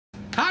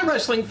Hi,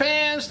 wrestling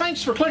fans.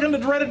 Thanks for clicking the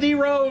dreaded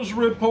D-Rose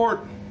report.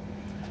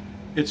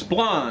 It's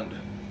blonde.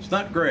 It's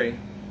not gray.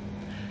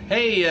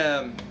 Hey,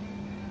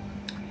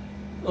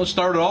 let's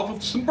start it off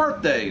with some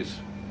birthdays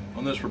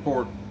on this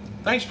report.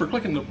 Thanks for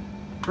clicking the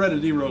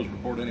dreaded D-Rose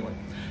report anyway.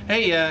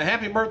 Hey,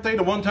 happy birthday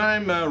to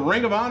one-time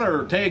Ring of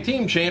Honor Tag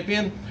Team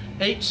Champion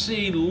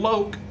H.C.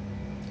 Loke,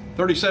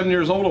 37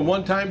 years old, and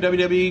one-time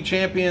WWE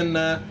Champion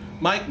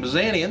Mike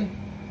Bazanian.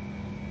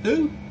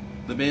 Who?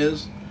 The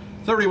Miz.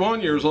 31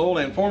 years old,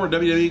 and former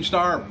WWE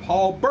star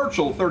Paul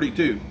Burchill,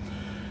 32.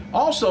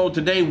 Also,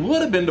 today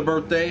would have been the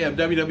birthday of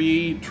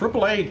WWE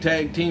AAA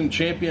Tag Team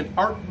Champion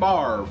Art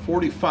Barr,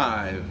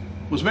 45.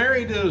 Was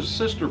married to his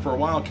sister for a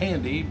while,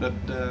 Candy, but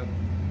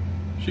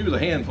she was a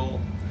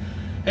handful.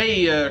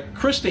 Hey,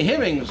 Christy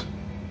Hemmings,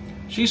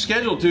 she's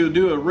scheduled to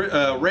do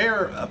a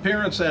rare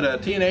appearance at a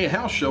TNA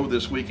house show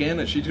this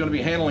weekend, and she's going to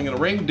be handling the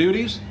ring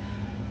duties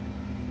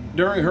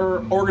during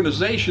her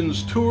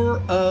organization's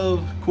tour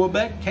of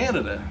Quebec,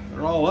 Canada.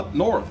 They're all up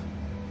north.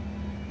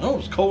 Oh,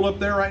 it's cold up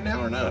there right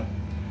now or not?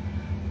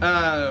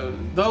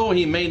 Though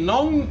he may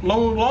no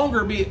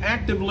longer be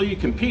actively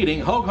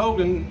competing, Hulk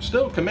Hogan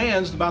still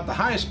commands about the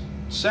highest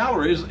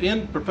salaries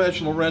in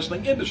professional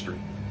wrestling industry.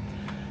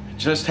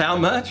 Just how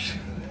much?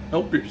 I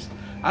don't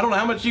know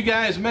how much you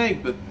guys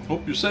make, but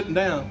hope you're sitting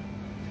down.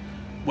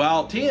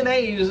 While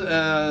TNA's,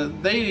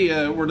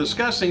 they were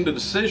discussing the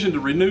decision to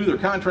renew their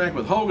contract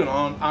with Hogan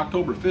on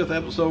October 5th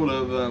episode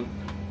of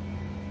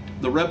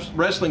the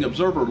Wrestling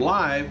Observer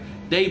Live,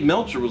 Dave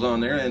Meltzer was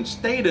on there and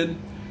stated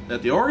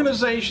that the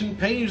organization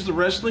pays the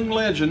wrestling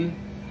legend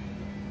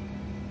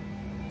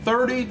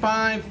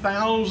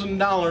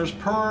 $35,000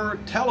 per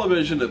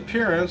television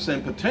appearance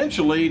and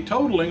potentially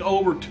totaling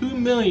over $2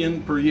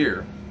 million per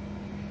year.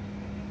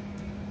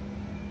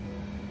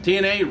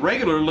 TNA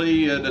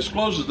regularly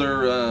discloses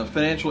their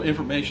financial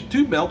information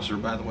to Meltzer,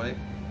 by the way,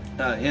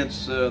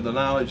 hence the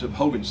knowledge of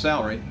Hogan's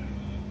salary,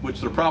 which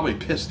they're probably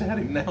pissed at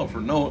him now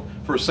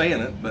for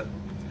saying it. But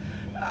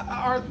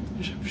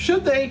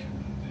should they?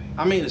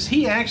 I mean, is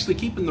he actually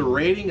keeping the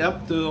rating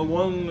up to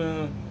one,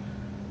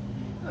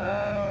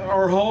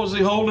 or is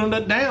he holding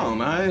it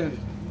down?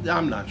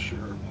 I'm not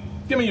sure.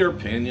 Give me your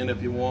opinion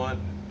if you want.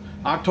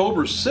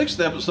 October 6th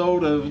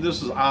episode of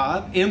This Is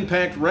Odd,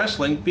 Impact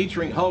Wrestling,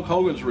 featuring Hulk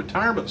Hogan's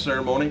retirement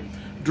ceremony,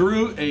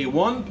 drew a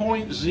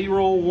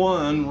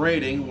 1.01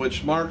 rating,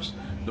 which marks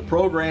the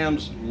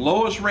program's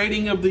lowest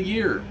rating of the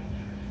year.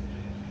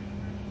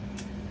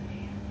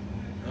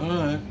 All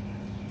right.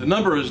 The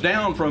number is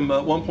down from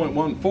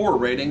 1.14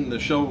 rating the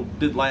show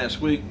did last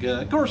week.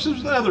 Of course,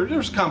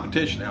 there's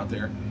competition out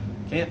there.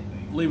 Can't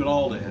leave it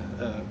all to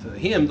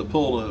him to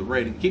pull the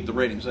rating, keep the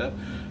ratings up.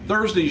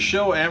 Thursday's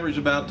show averaged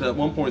about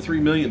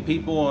 1.3 million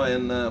people,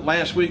 and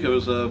last week it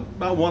was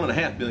about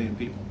 1.5 million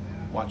people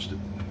watched it.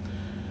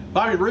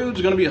 Bobby Roode's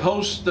going to be a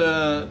host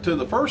to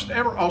the first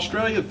ever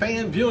Australia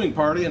fan viewing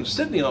party in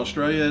Sydney,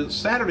 Australia,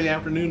 Saturday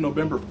afternoon,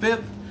 November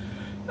 5th,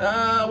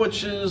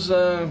 which is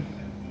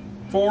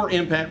for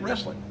Impact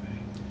Wrestling.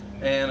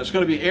 And it's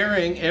going to be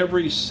airing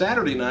every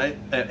Saturday night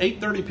at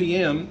 8:30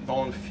 p.m.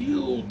 on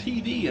Fuel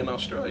TV in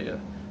Australia.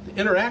 The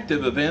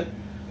interactive event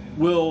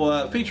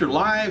will feature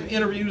live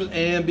interviews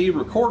and be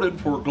recorded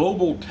for a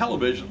global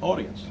television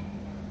audience.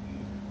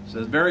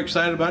 Says very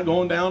excited about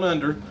going down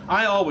under.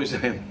 I always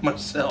am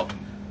myself.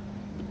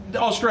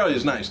 Australia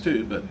is nice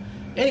too, but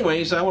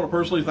anyways, I want to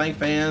personally thank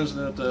fans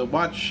that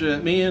watch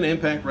me and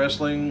Impact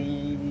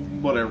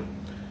Wrestling, whatever.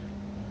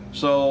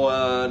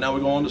 So now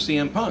we go on to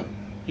CM Punk.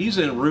 He's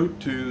en route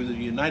to the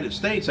United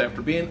States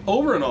after being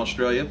over in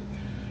Australia.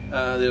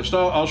 The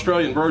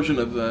Australian version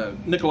of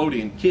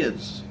Nickelodeon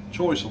Kids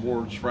Choice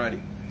Awards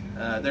Friday.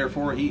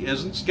 Therefore, he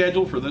isn't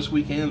scheduled for this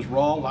weekend's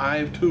Raw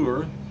live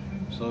tour,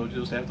 so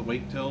just have to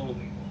wait till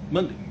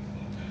Monday.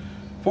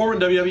 Former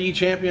WWE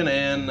champion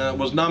and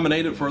was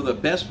nominated for the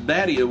Best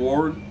Baddie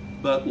Award,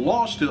 but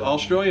lost to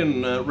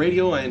Australian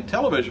radio and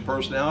television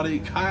personality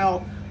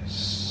Kyle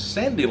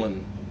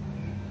Sandilands.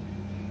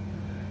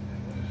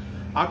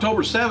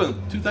 October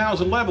 7th,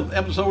 2011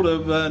 episode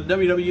of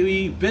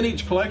WWE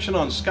Vintage Collection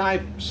on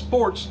Sky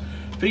Sports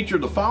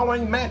featured the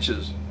following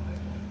matches.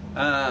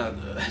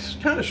 It's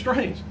kind of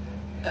strange.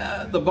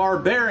 The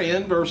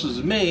Barbarian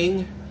versus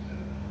Ming.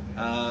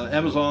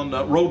 That was on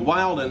Road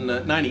Wild in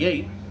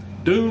 '98.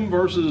 Doom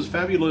versus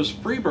Fabulous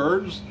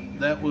Freebirds.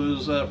 That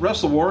was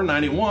Wrestle War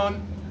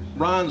 '91.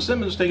 Ron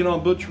Simmons taking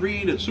on Butch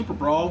Reed at Super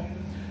Brawl.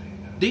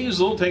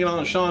 Diesel taking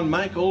on Shawn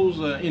Michaels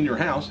in Your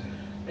House.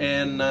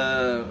 And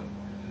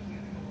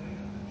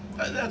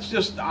that's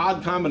just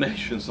odd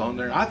combinations on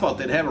there. I thought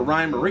they'd have a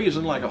rhyme or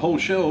reason like a whole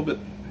show, but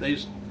they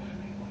just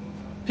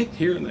picked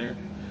here and there.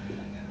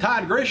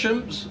 Todd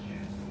Grisham's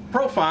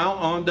profile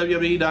on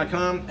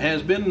WWE.com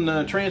has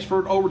been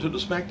transferred over to the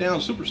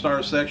SmackDown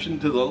Superstars section,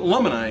 to the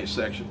Alumni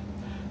section,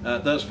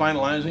 thus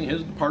finalizing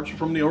his departure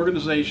from the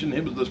organization.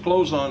 It was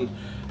disclosed on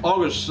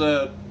August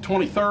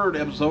 23rd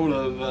episode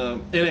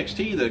of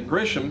NXT that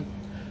Grisham,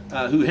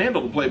 who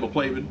handled the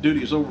play-by-play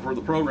duties over for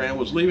the program,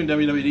 was leaving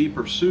WWE to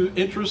pursue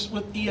interests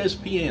with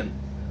ESPN.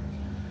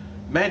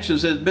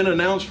 Matches has been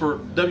announced for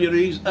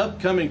WWE's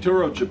upcoming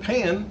tour of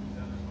Japan.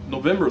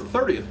 November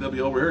 30th, they'll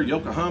be over here at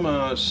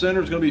Yokohama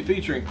Center. Is going to be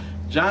featuring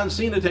John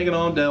Cena taking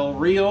on Del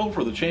Rio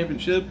for the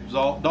championship.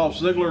 Dolph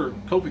Ziggler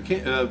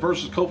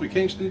versus Kofi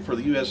Kingston for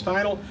the U.S.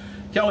 title.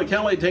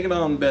 Kelly taking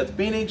on Beth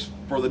Phoenix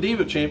for the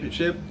Diva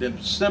Championship.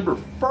 December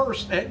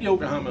 1st at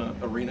Yokohama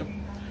Arena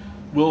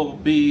will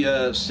be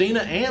Cena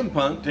and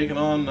Punk taking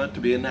on, to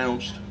be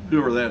announced,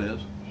 whoever that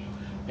is.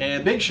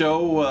 And Big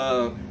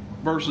Show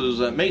versus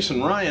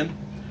Mason Ryan.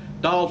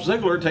 Dolph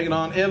Ziggler taking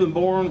on Evan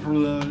Bourne for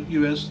the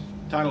U.S.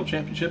 title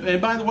championship.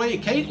 And by the way,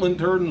 Caitlyn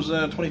turns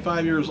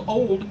 25 years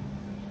old,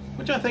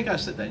 which I think I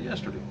said that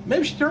yesterday.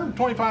 Maybe she turned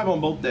 25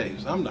 on both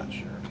days. I'm not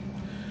sure.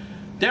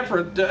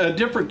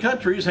 Different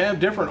countries have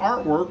different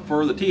artwork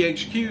for the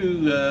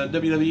THQ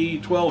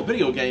WWE 12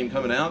 video game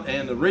coming out,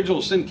 and the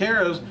original Sin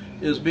Cara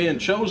is being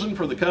chosen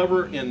for the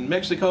cover in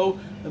Mexico.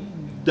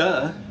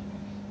 Duh.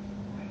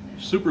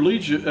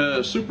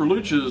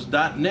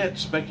 Superluchas.net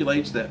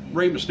speculates that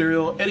Rey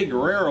Mysterio, Eddie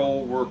Guerrero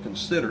were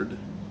considered.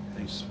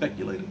 They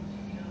speculated.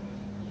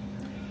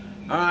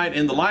 All right,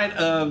 in the light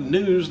of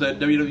news that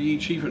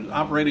WWE Chief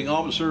Operating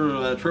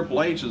Officer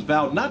Triple H has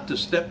vowed not to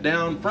step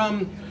down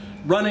from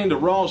running the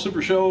Raw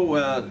Super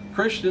Show,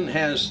 Christian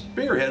has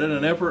spearheaded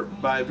an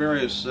effort by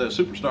various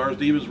superstars,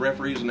 divas,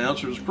 referees,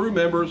 announcers, crew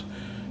members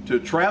to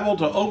travel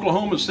to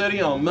Oklahoma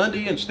City on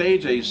Monday and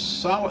stage a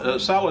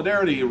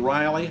solidarity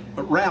rally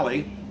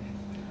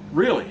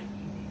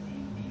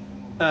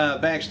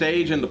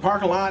backstage in the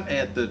parking lot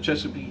at the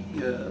Chesapeake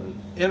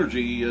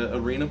Energy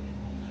Arena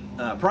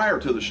prior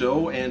to the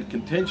show, and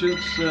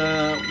contingents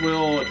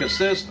will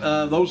consist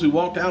of those who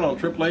walked out on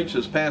Triple H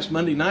this past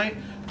Monday night.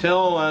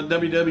 Tell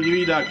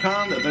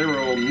WWE.com that they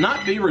will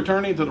not be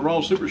returning to the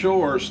Raw Super Show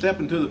or step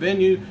into the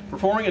venue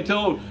performing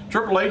until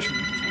Triple H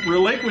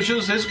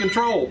relinquishes his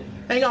control.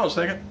 Hang on a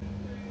second.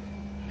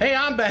 Hey,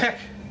 I'm back.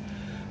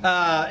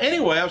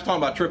 Anyway, I was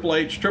talking about Triple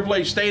H. Triple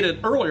H stated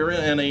earlier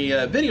in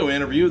a video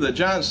interview that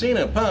John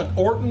Cena, Punk,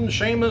 Orton,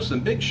 Sheamus,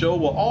 and Big Show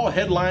will all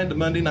headline the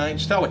Monday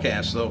night's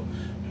telecast, so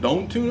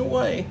don't tune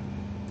away.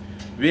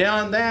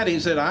 Beyond that, he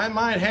said, I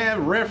might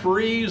have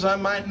referees, I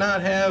might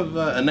not have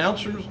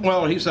announcers.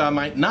 Well, he said I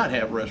might not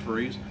have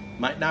referees,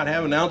 might not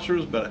have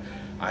announcers, but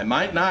I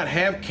might not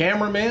have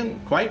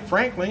cameramen. Quite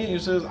frankly, he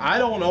says, I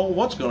don't know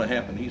what's going to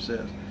happen, he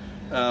says.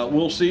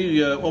 We'll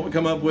see what we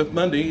come up with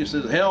Monday. He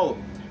says, hell,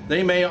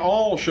 they may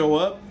all show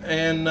up,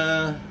 and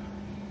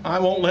I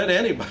won't let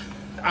anybody.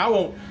 I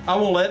won't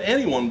let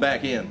anyone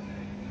back in.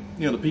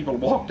 You know, the people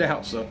walked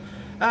out. So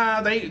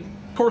of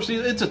course,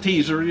 it's a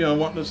teaser. You know,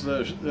 wanting us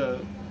to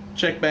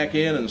check back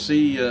in and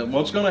see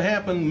what's going to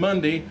happen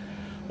Monday.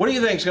 What do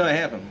you think is going to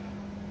happen?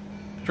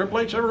 Triple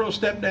H ever going to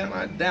step down?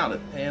 I doubt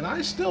it. And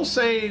I still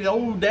say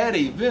old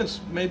daddy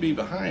Vince may be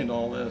behind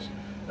all this,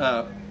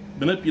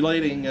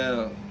 manipulating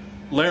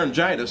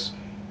laryngitis.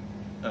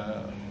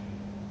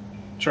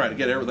 Try to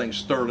get everything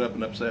stirred up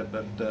and upset,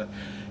 but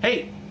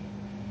hey,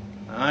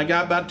 I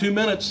got about 2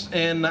 minutes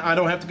and I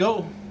don't have to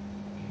go,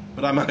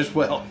 but I might as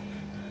well.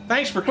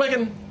 Thanks for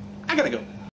clicking. I gotta go.